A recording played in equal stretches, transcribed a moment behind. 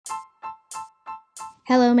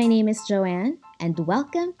Hello, my name is Joanne, and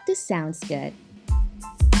welcome to Sounds Good.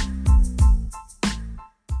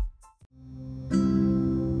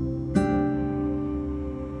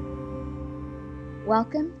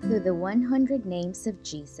 Welcome to the 100 Names of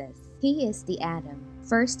Jesus. He is the Adam.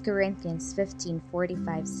 1 Corinthians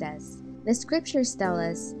 15:45 says, "The scriptures tell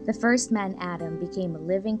us the first man Adam became a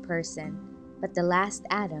living person, but the last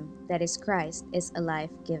Adam, that is Christ, is a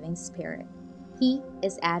life-giving spirit." He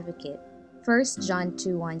is advocate. 1 John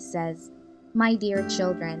 2:1 says, "My dear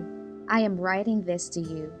children, I am writing this to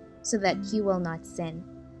you so that you will not sin.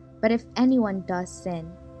 But if anyone does sin,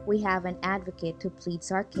 we have an advocate who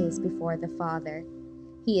pleads our case before the Father.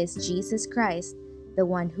 He is Jesus Christ, the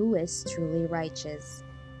one who is truly righteous.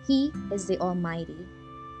 He is the Almighty."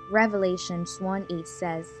 Revelations 1:8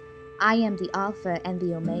 says, "I am the Alpha and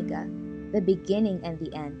the Omega, the beginning and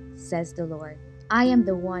the end, says the Lord. I am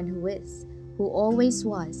the one who is, who always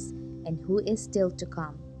was, and who is still to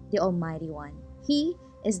come, the Almighty One. He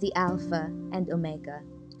is the Alpha and Omega."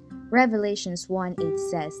 Revelations 1:8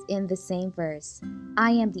 says in the same verse, "I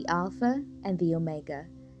am the Alpha and the Omega,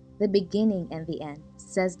 the beginning and the end,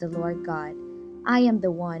 says the Lord God. I am the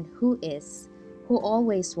one who is, who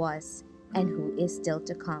always was, and who is still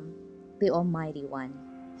to come, the Almighty One."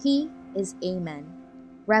 He is Amen.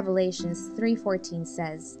 Revelations 3:14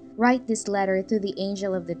 says, "Write this letter to the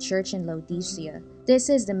angel of the church in Laodicea. This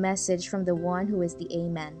is the message from the one who is the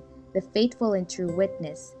Amen, the faithful and true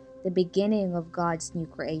witness, the beginning of God's new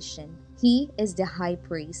creation. He is the high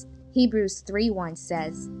priest." Hebrews 3:1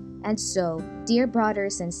 says, "And so, dear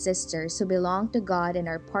brothers and sisters who belong to God and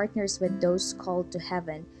are partners with those called to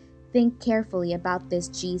heaven, think carefully about this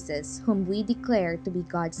Jesus, whom we declare to be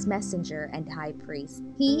God's messenger and high priest.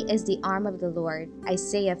 He is the arm of the Lord."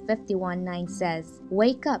 Isaiah 51:9 says,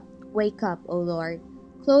 wake up, O Lord.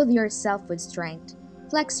 Clothe yourself with strength.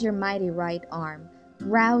 Flex your mighty right arm.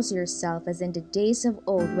 Rouse yourself as in the days of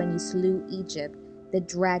old when you slew Egypt, the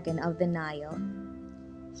dragon of the Nile."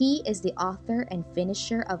 He is the author and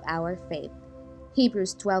finisher of our faith.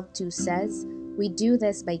 Hebrews 12:2 says, "We do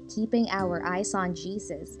this by keeping our eyes on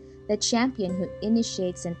Jesus, the champion who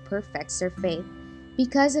initiates and perfects our faith.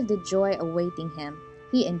 Because of the joy awaiting him,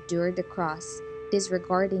 he endured the cross,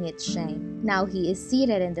 disregarding its shame. Now he is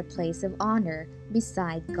seated in the place of honor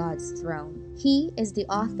beside God's throne." He is the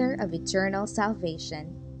author of eternal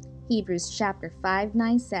salvation. Hebrews chapter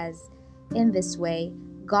 5:9 says, "In this way,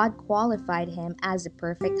 God qualified him as a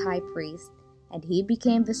perfect high priest, and he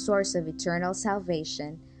became the source of eternal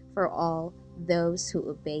salvation for all those who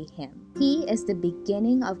obey him." He is the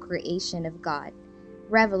beginning of creation of God.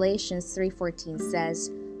 Revelations 3:14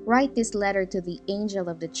 says, "Write this letter to the angel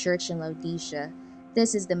of the church in Laodicea.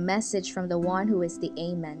 This is the message from the one who is the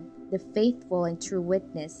Amen, the faithful and true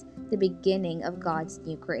witness, the beginning of God's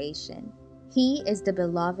new creation." He is the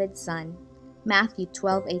beloved Son. Matthew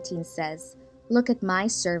 12:18 says, "Look at my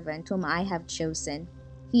servant whom I have chosen.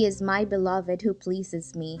 He is my beloved who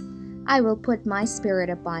pleases me. I will put my spirit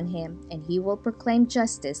upon him, and he will proclaim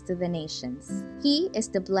justice to the nations." He is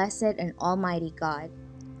the blessed and almighty God.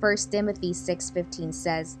 1 Timothy 6:15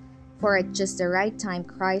 says, "For at just the right time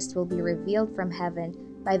Christ will be revealed from heaven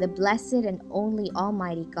by the blessed and only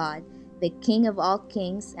Almighty God, the King of all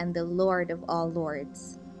kings and the Lord of all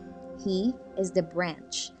lords." He is the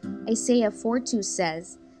branch. Isaiah 4:2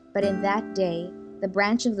 says, "But in that day, the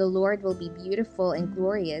branch of the Lord will be beautiful and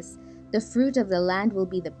glorious. The fruit of the land will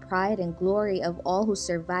be the pride and glory of all who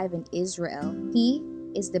survive in Israel. He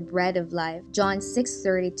is the bread of life." John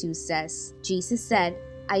 6:32 says, Jesus said,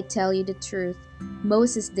 "I tell you the truth,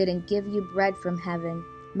 Moses didn't give you bread from heaven.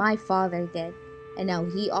 My Father did. And now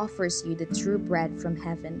he offers you the true bread from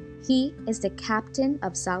heaven." He is the captain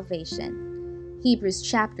of salvation. Hebrews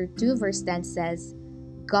chapter 2 verse 10 says,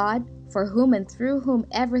 "God, for whom and through whom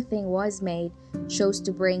everything was made, chose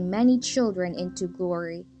to bring many children into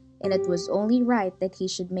glory, and it was only right that he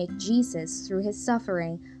should make Jesus, through his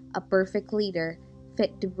suffering, a perfect leader,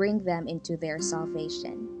 fit to bring them into their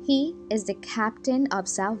salvation." He is the captain of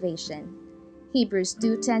salvation. Hebrews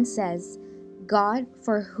 2:10 says, "God,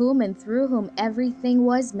 for whom and through whom everything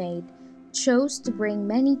was made, chose to bring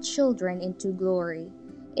many children into glory,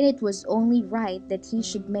 and it was only right that he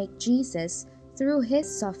should make Jesus, through his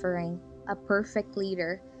suffering, a perfect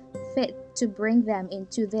leader, fit to bring them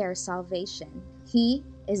into their salvation." He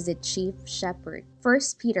is the chief shepherd.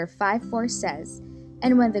 1 Peter 5:4 says,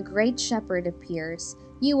 "And when the great shepherd appears,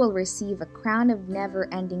 you will receive a crown of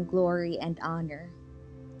never-ending glory and honor."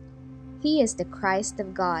 He is the Christ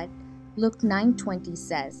of God. Luke 9:20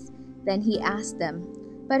 says, "Then he asked them,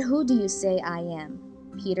 'But who do you say I am?'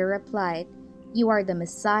 Peter replied, 'You are the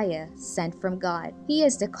Messiah, sent from God.'" He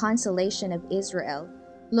is the consolation of Israel.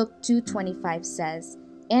 Luke 2:25 says,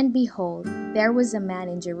 "And behold, there was a man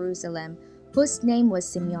in Jerusalem whose name was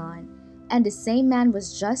Simeon, and the same man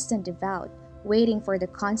was just and devout, waiting for the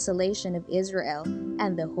consolation of Israel,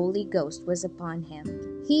 and the Holy Ghost was upon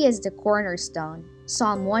him." He is the cornerstone.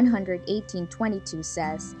 Psalm 118:22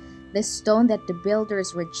 says, "The stone that the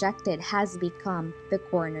builders rejected has become the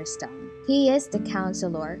cornerstone." He is the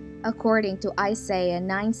counselor, according to Isaiah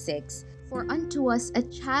 9:6. "For unto us a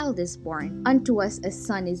child is born, unto us a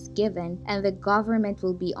son is given, and the government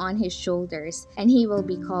will be on his shoulders, and he will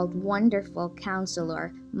be called Wonderful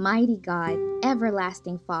Counselor, Mighty God,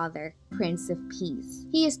 Everlasting Father, Prince of Peace."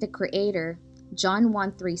 He is the Creator. John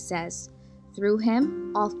 1:3 says, "Through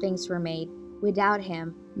him all things were made. Without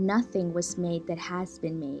him nothing was made that has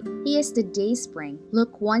been made." He is the Dayspring.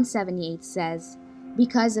 Luke 1:78 says,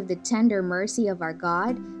 "Because of the tender mercy of our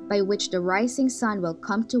God, by which the rising sun will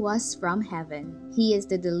come to us from heaven." He is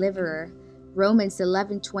the Deliverer. Romans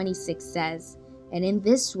 11:26 says, "And in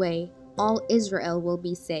this way all Israel will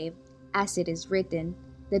be saved, as it is written,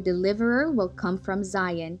 the Deliverer will come from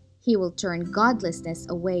Zion. He will turn godlessness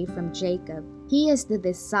away from Jacob." He is the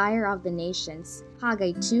Desire of the nations.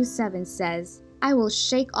 Haggai 2:7 says, "I will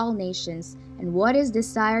shake all nations, and what is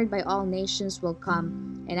desired by all nations will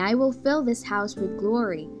come, and I will fill this house with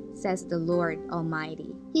glory, says the Lord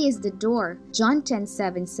Almighty." He is the door. John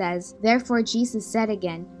 10:7 says, "Therefore Jesus said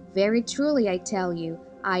again, Very truly I tell you,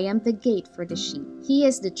 I am the gate for the sheep." He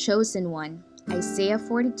is the chosen one. Isaiah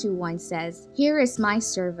 42:1 says, "Here is my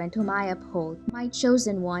servant whom I uphold, my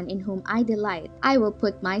chosen one in whom I delight. I will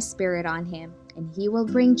put my spirit on him, and he will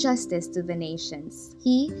bring justice to the nations."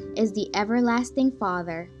 He is the everlasting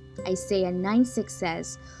Father. Isaiah 9:6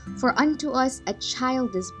 says, "For unto us a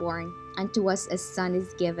child is born, unto us a son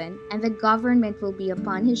is given, and the government will be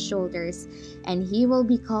upon his shoulders, and he will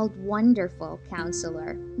be called Wonderful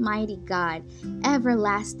Counselor, Mighty God,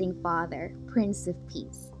 Everlasting Father, Prince of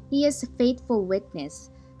Peace." He is a faithful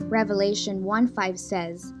witness. Revelation 1:5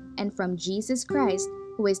 says, "And from Jesus Christ,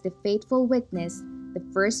 who is the faithful witness, the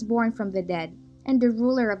firstborn from the dead, and the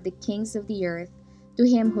ruler of the kings of the earth, to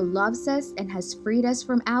him who loves us and has freed us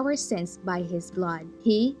from our sins by his blood."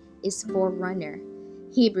 He is forerunner.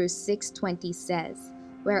 Hebrews 6:20 says,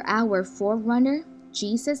 "Where our forerunner,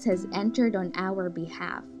 Jesus, has entered on our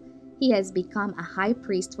behalf. He has become a high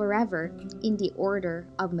priest forever in the order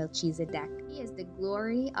of Melchizedek." He is the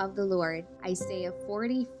glory of the Lord. Isaiah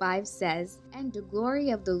 45 says, "And the glory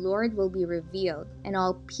of the Lord will be revealed, and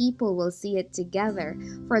all people will see it together,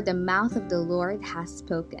 for the mouth of the Lord has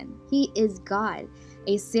spoken." He is God.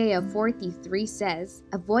 Isaiah 43 says,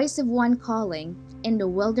 "A voice of one calling, in the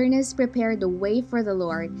wilderness prepare the way for the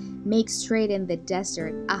Lord, make straight in the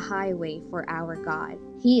desert a highway for our God."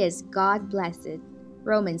 He is God blessed.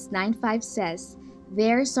 Romans 9:5 says,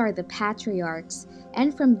 "Theirs are the patriarchs,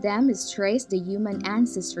 and from them is traced the human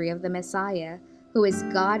ancestry of the Messiah, who is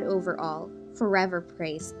God over all, forever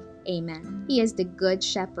praised. Amen." He is the Good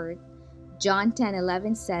Shepherd. John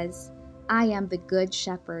 10:11 says, "I am the Good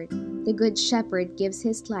Shepherd. The Good Shepherd gives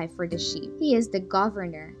his life for the sheep." He is the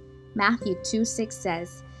Governor. Matthew 2:6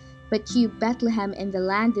 says, "But you, Bethlehem in the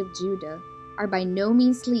land of Judah, are by no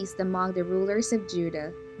means least among the rulers of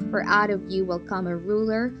Judah, for out of you will come a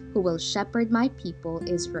ruler who will shepherd my people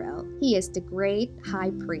Israel." He is the great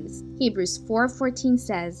high priest. Hebrews 4:14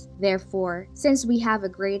 says, "Therefore, since we have a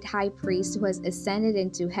great high priest who has ascended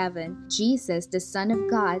into heaven, Jesus, the Son of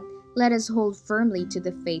God, let us hold firmly to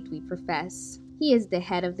the faith we profess." He is the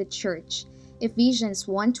head of the church. Ephesians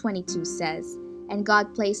 1:22 says, "And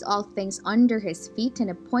God placed all things under his feet and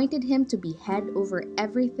appointed him to be head over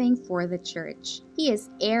everything for the church." He is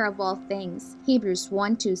heir of all things. Hebrews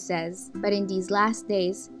 1:2 says, "But in these last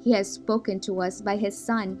days he has spoken to us by his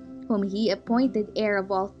Son, whom he appointed heir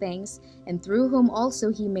of all things, and through whom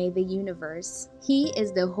also he made the universe." He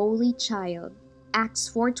is the Holy Child. Acts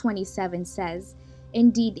 4:27 says,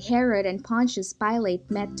 "Indeed, Herod and Pontius Pilate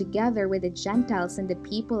met together with the Gentiles and the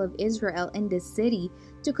people of Israel in this city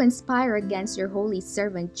to conspire against your holy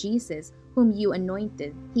servant Jesus, whom you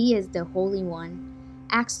anointed." He is the Holy One.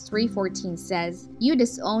 Acts 3:14 says, "You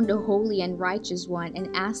disowned the holy and righteous one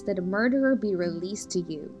and asked that a murderer be released to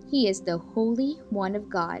you." He is the Holy One of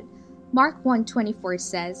God. Mark 1:24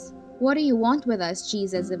 says, "What do you want with us,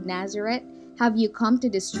 Jesus of Nazareth? Have you come to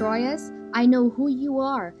destroy us? I know who you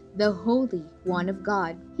are, the Holy One of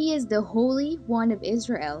God." He is the Holy One of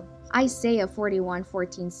Israel. Isaiah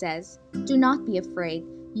 41:14 says, "Do not be afraid,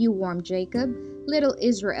 you warm Jacob, little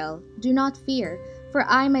Israel, do not fear, for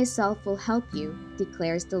I myself will help you,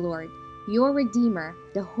 declares the Lord, your Redeemer,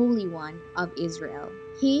 the Holy One of Israel."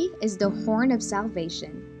 He is the horn of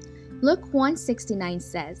salvation. Luke 1:69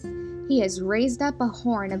 says, He has raised up a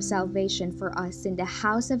horn of salvation for us in the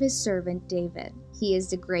house of his servant David. He is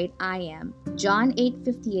the great I Am. John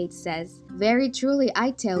 8:58 says, "Very truly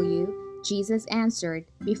I tell you," Jesus answered,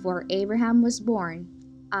 "before Abraham was born,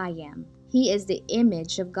 I am." He is the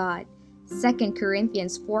image of God. 2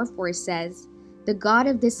 Corinthians 4:4 says, "The God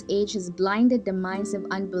of this age has blinded the minds of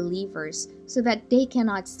unbelievers so that they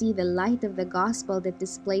cannot see the light of the gospel that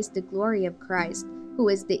displays the glory of Christ, who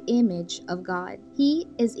is the image of God." He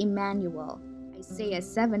is Emmanuel. Isaiah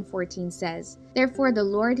 7:14 says, "Therefore the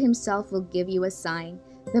Lord himself will give you a sign.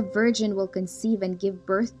 The virgin will conceive and give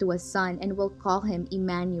birth to a son and will call him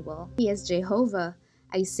Emmanuel." He is Jehovah.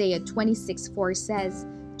 Isaiah 26:4 says,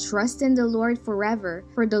 "Trust in the Lord forever,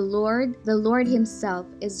 for the Lord himself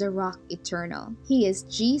is the rock eternal." He is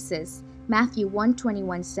Jesus. Matthew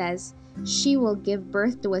 1:21 says, "She will give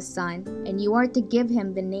birth to a son, and you are to give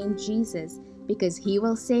him the name Jesus, because he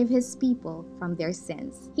will save his people from their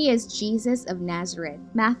sins." He is Jesus of Nazareth.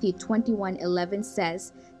 Matthew 21:11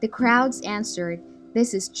 says, "The crowds answered,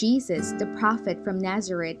 'This is Jesus, the prophet from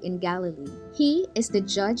Nazareth in Galilee.'" He is the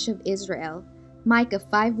judge of Israel. Micah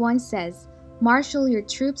 5:1 says, "Marshal your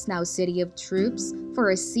troops now, city of troops,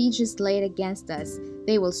 for a siege is laid against us.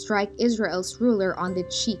 They will strike Israel's ruler on the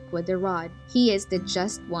cheek with a rod." He is the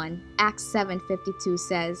just one. Acts 7:52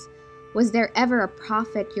 says, "Was there ever a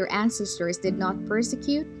prophet your ancestors did not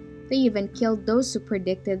persecute? They even killed those who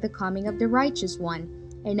predicted the coming of the righteous one,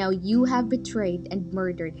 and now you have betrayed and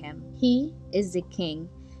murdered him." He is the King.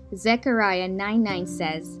 Zechariah 9:9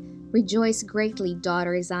 says, "Rejoice greatly,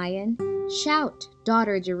 daughter Zion. Shout,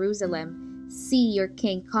 daughter Jerusalem. See, your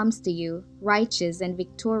king comes to you, righteous and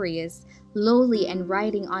victorious, lowly and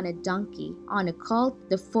riding on a donkey, on a colt,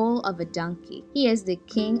 the foal of a donkey." He is the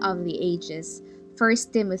King of the ages.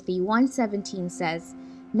 1 Timothy 1:17 says,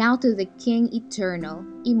 "Now to the King eternal,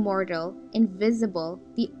 immortal, invisible,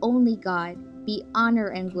 the only God, be honor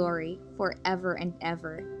and glory forever and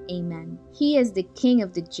ever. Amen." He is the King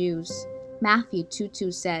of the Jews. Matthew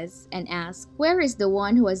 2:2 says, and asks, "Where is the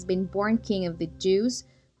one who has been born King of the Jews?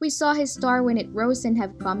 We saw his star when it rose and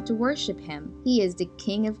have come to worship him." He is the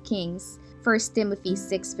King of kings. 1 Timothy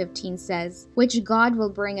 6:15 says, "Which God will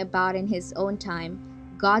bring about in his own time,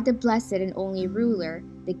 God the blessed and only ruler,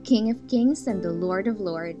 the King of kings and the Lord of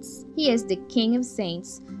lords." He is the King of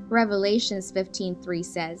saints. Revelations 15:3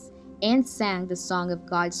 says, "And sang the song of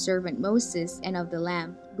God's servant Moses and of the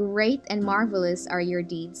Lamb. Great and marvelous are your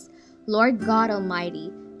deeds, Lord God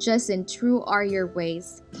Almighty. Just and true are your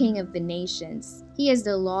ways, King of the nations." He is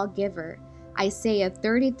the lawgiver. Isaiah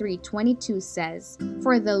 33:22 says,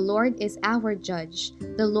 "For the Lord is our judge,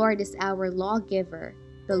 the Lord is our lawgiver,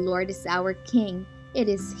 the Lord is our king. It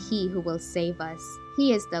is he who will save us."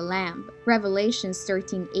 He is the Lamb. Revelations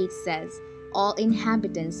 13:8 says, "All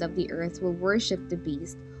inhabitants of the earth will worship the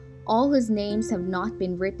beast, all whose names have not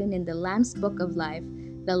been written in the Lamb's book of life,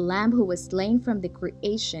 the Lamb who was slain from the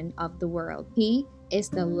creation of the world." He is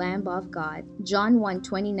the Lamb of God. John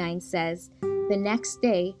 1:29 says, "The next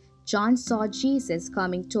day John saw Jesus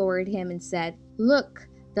coming toward him and said, 'Look,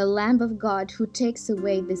 the Lamb of God who takes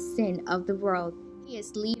away the sin of the world.'" He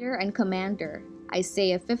is leader and commander.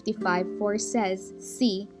 Isaiah 55:4 says,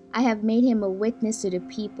 "See, I have made him a witness to the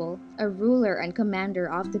people, a ruler and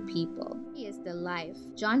commander of the people." He is the life.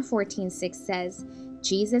 John 14:6 says,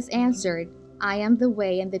 "Jesus answered, I am the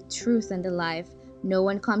way and the truth and the life. No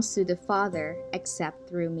one comes to the Father except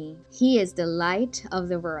through me." He is the light of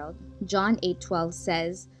the world. John 8:12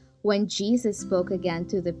 says, "When Jesus spoke again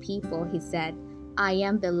to the people, he said, I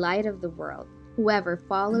am the light of the world. Whoever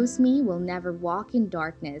follows me will never walk in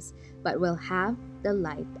darkness, but will have the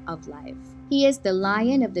light of life." He is the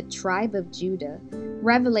Lion of the tribe of Judah.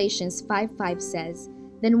 Revelations 5:5 says,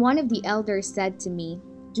 "Then one of the elders said to me,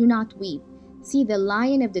 'Do not weep. See, the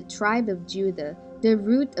Lion of the tribe of Judah, the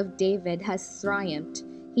root of David, has triumphed.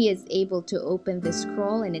 He is able to open the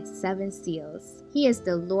scroll and its 7 seals. He is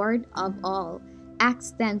the Lord of all."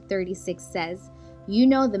 Acts 10:36 says, "You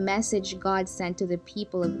know the message God sent to the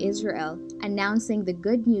people of Israel, announcing the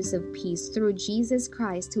good news of peace through Jesus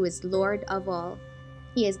Christ, who is Lord of all.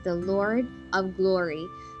 He is the Lord of glory."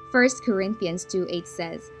 1 Corinthians 2:8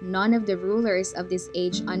 says, "None of the rulers of this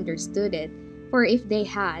age understood it, for if they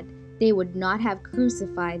had, they would not have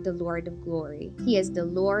crucified the Lord of glory. He is the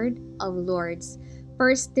Lord of lords."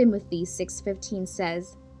 1 Timothy 6:15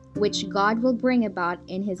 says, "Which God will bring about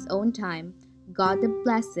in his own time, God the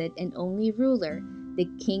blessed and only ruler, the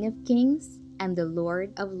King of kings and the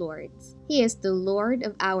Lord of lords." He is the Lord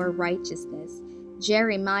of our righteousness.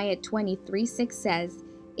 Jeremiah 23:6 says,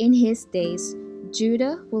 "In his days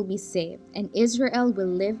Judah will be saved, and Israel will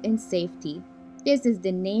live in safety. This is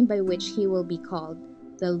the name by which he will be called,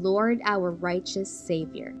 the Lord our righteous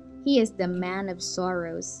Savior. He is the man of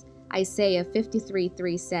sorrows. Isaiah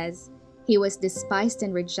 53:3 says, He was despised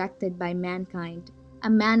and rejected by mankind, a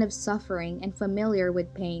man of suffering and familiar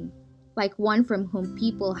with pain. Like one from whom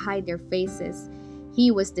people hide their faces,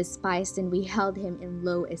 he was despised and we held him in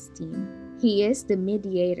low esteem. He is the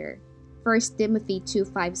mediator. 1 Timothy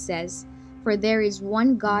 2:5 says, For there is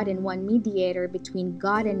one God and one mediator between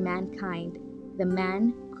God and mankind, the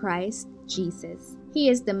man Christ Jesus. He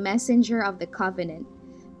is the messenger of the covenant.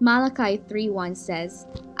 Malachi 3:1 says,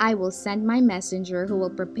 I will send my messenger who will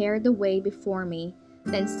prepare the way before me.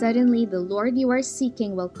 Then suddenly the Lord you are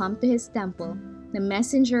seeking will come to his temple. The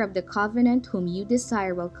messenger of the covenant whom you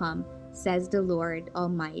desire will come, says the Lord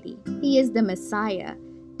Almighty. He is the Messiah.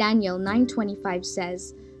 Daniel 9:25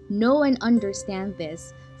 says, Know and understand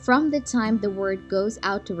this. From the time the word goes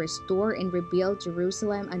out to restore and rebuild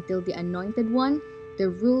Jerusalem until the Anointed One, the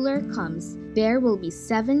ruler, comes, there will be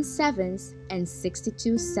 7 sevens and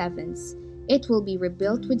 62 sevens. It will be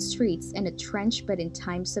rebuilt with streets and a trench, but in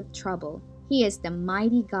times of trouble. He is the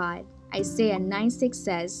mighty God. Isaiah 9:6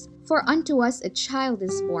 says, For unto us a child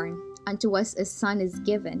is born, unto us a son is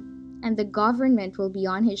given, and the government will be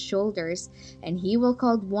on his shoulders, and he will be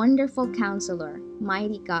called Wonderful Counselor,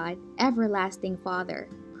 Mighty God, Everlasting Father,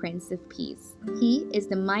 Prince of Peace. He is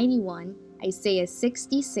the Mighty One. Isaiah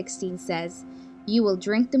 60:16 says, You will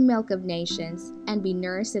drink the milk of nations and be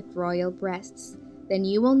nursed at royal breasts. Then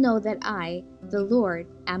you will know that I, the Lord,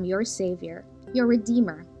 am your Savior, your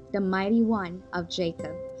Redeemer, the Mighty One of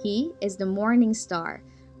Jacob. He is the morning star.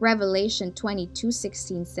 Revelation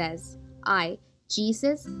 22:16 says, I,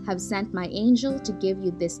 Jesus, have sent my angel to give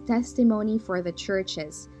you this testimony for the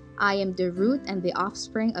churches. I am the root and the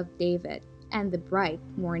offspring of David, and the bright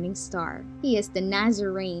morning star. He is the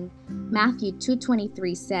Nazarene. Matthew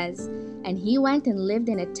 2:23 says, And he went and lived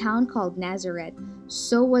in a town called Nazareth.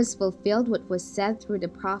 So was fulfilled what was said through the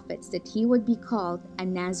prophets, that he would be called a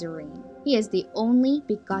Nazarene. He is the only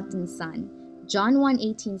begotten Son. John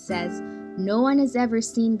 1:18 says, No one has ever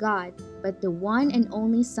seen God, but the one and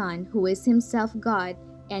only Son, who is himself God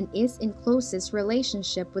and is in closest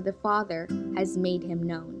relationship with the Father, has made him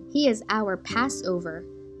known. He is our Passover.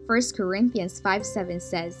 1 Corinthians 5:7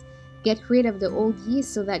 says, Get rid of the old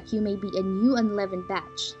yeast so that you may be a new unleavened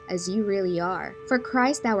batch, as you really are. For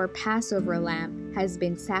Christ our Passover lamb has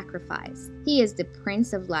been sacrificed. He is the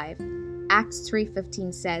Prince of Life. Acts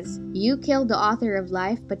 3:15 says, You killed the author of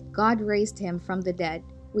life, but God raised him from the dead.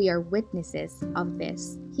 We are witnesses of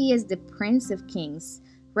this. He is the Prince of Kings.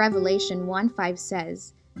 Revelation 1:5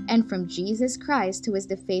 says, And from Jesus Christ, who is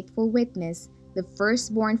the faithful witness, the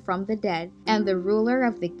firstborn from the dead, and the ruler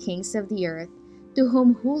of the kings of the earth, to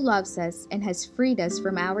who loves us and has freed us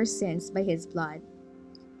from our sins by his blood.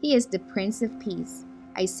 He is the Prince of Peace.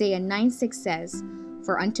 Isaiah 9:6 says,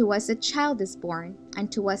 For unto us a child is born,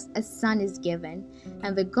 unto us a son is given,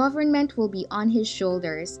 and the government will be on his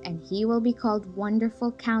shoulders, and he will be called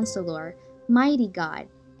Wonderful Counselor, Mighty God,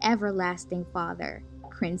 Everlasting Father,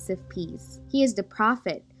 Prince of Peace. He is the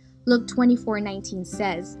prophet. Luke 24:19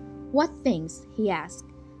 says, What things? He asked.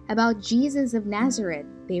 About Jesus of Nazareth,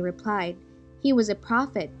 they replied. He was a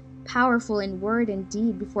prophet, powerful in word and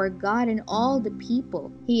deed before God and all the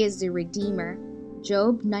people. He is the Redeemer.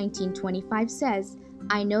 Job 19:25 says,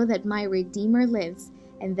 I know that my Redeemer lives,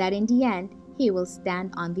 and that in the end he will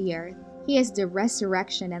stand on the earth. He is the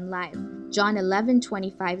resurrection and life. John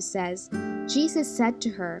 11:25 says, Jesus said to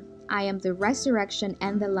her, I am the resurrection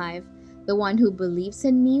and the life. The one who believes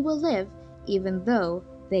in me will live, even though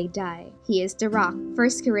they die. He is the rock.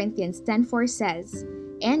 1 Corinthians 10:4 says,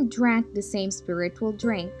 And drank the same spiritual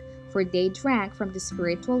drink, for they drank from the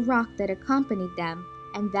spiritual rock that accompanied them,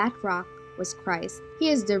 and that rock was Christ. He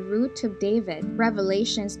is the root of David.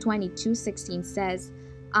 Revelations 22:16 says,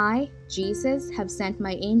 I, Jesus, have sent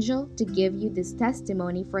my angel to give you this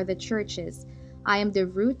testimony for the churches. I am the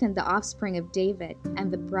root and the offspring of David,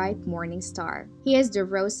 and the bright morning star. He is the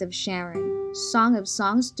rose of Sharon. Song of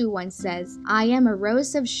Songs 2:1 says, I am a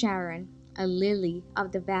rose of Sharon, a lily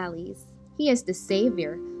of the valleys. He is the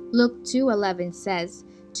Savior. Luke 2:11 says,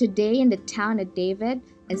 Today in the town of David,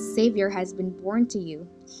 a Savior has been born to you.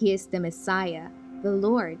 He is the Messiah, the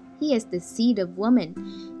Lord. He is the seed of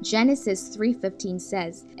woman. Genesis 3:15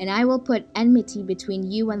 says, And I will put enmity between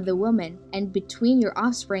you and the woman, and between your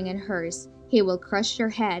offspring and hers. He will crush your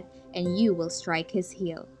head, and you will strike his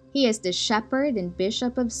heel. He is the shepherd and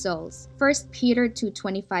bishop of souls. 1 Peter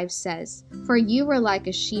 2:25 says, For you were like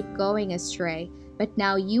a sheep going astray, but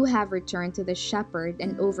now you have returned to the shepherd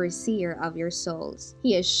and overseer of your souls.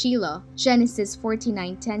 He is Shiloh. Genesis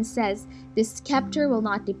 49:10 says, The scepter will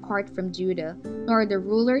not depart from Judah, nor the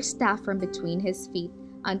ruler's staff from between his feet,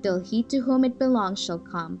 until he to whom it belongs shall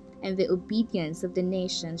come, and the obedience of the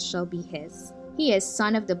nations shall be his. He is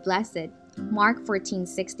Son of the Blessed. Mark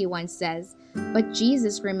 14:61 says, "But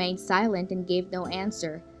Jesus remained silent and gave no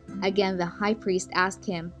answer. Again the high priest asked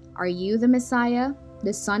him, 'Are you the Messiah,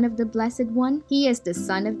 the Son of the Blessed One?' He is the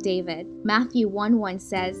Son of David." Matthew 1:1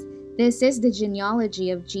 says, "This is the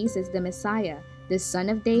genealogy of Jesus the Messiah, the son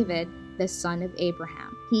of David, the son of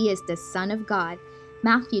Abraham." He is the Son of God.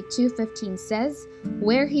 Matthew 2:15 says,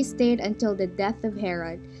 "Where he stayed until the death of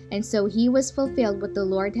Herod, and so he was fulfilled what the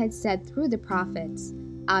Lord had said through the prophets,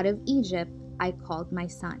 'Out of Egypt I called my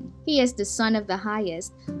son.'" He is the Son of the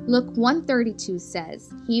Highest. Luke 1:32 says,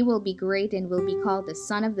 "He will be great and will be called the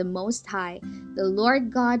Son of the Most High. The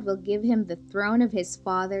Lord God will give him the throne of his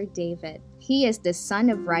father David." He is the Son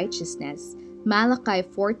of Righteousness. Malachi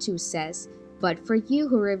 4:2 says, "But for you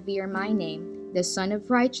who revere my name, the Son of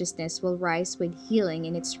Righteousness will rise with healing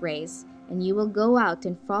in its rays, and you will go out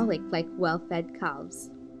and frolic like well-fed calves."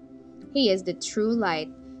 He is the true light.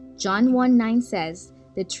 John 1:9 says,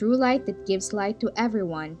 "The true light that gives light to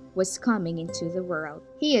everyone was coming into the world."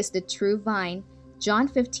 He is the true vine. John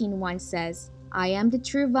 15:1 says, "I am the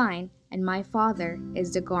true vine, and my Father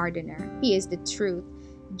is the gardener." He is the truth.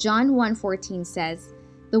 John 1:14 says,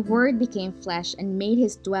 "The Word became flesh and made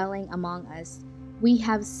his dwelling among us. We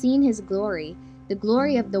have seen his glory, the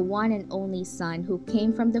glory of the one and only Son who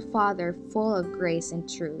came from the Father, full of grace and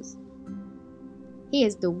truth." He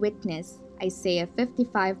is the witness. Isaiah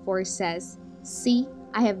 55:4 says, "See,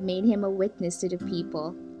 I have made him a witness to the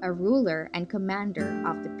people, a ruler and commander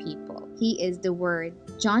of the people." He is the Word.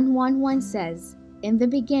 John 1:1 says, "In the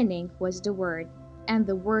beginning was the Word, and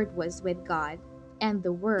the Word was with God, and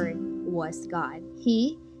the Word was God."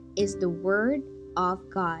 He is the Word of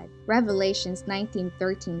God. Revelations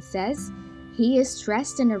 19:13 says, "He is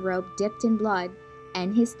dressed in a robe dipped in blood,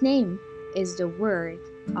 and his name is the Word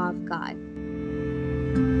of God."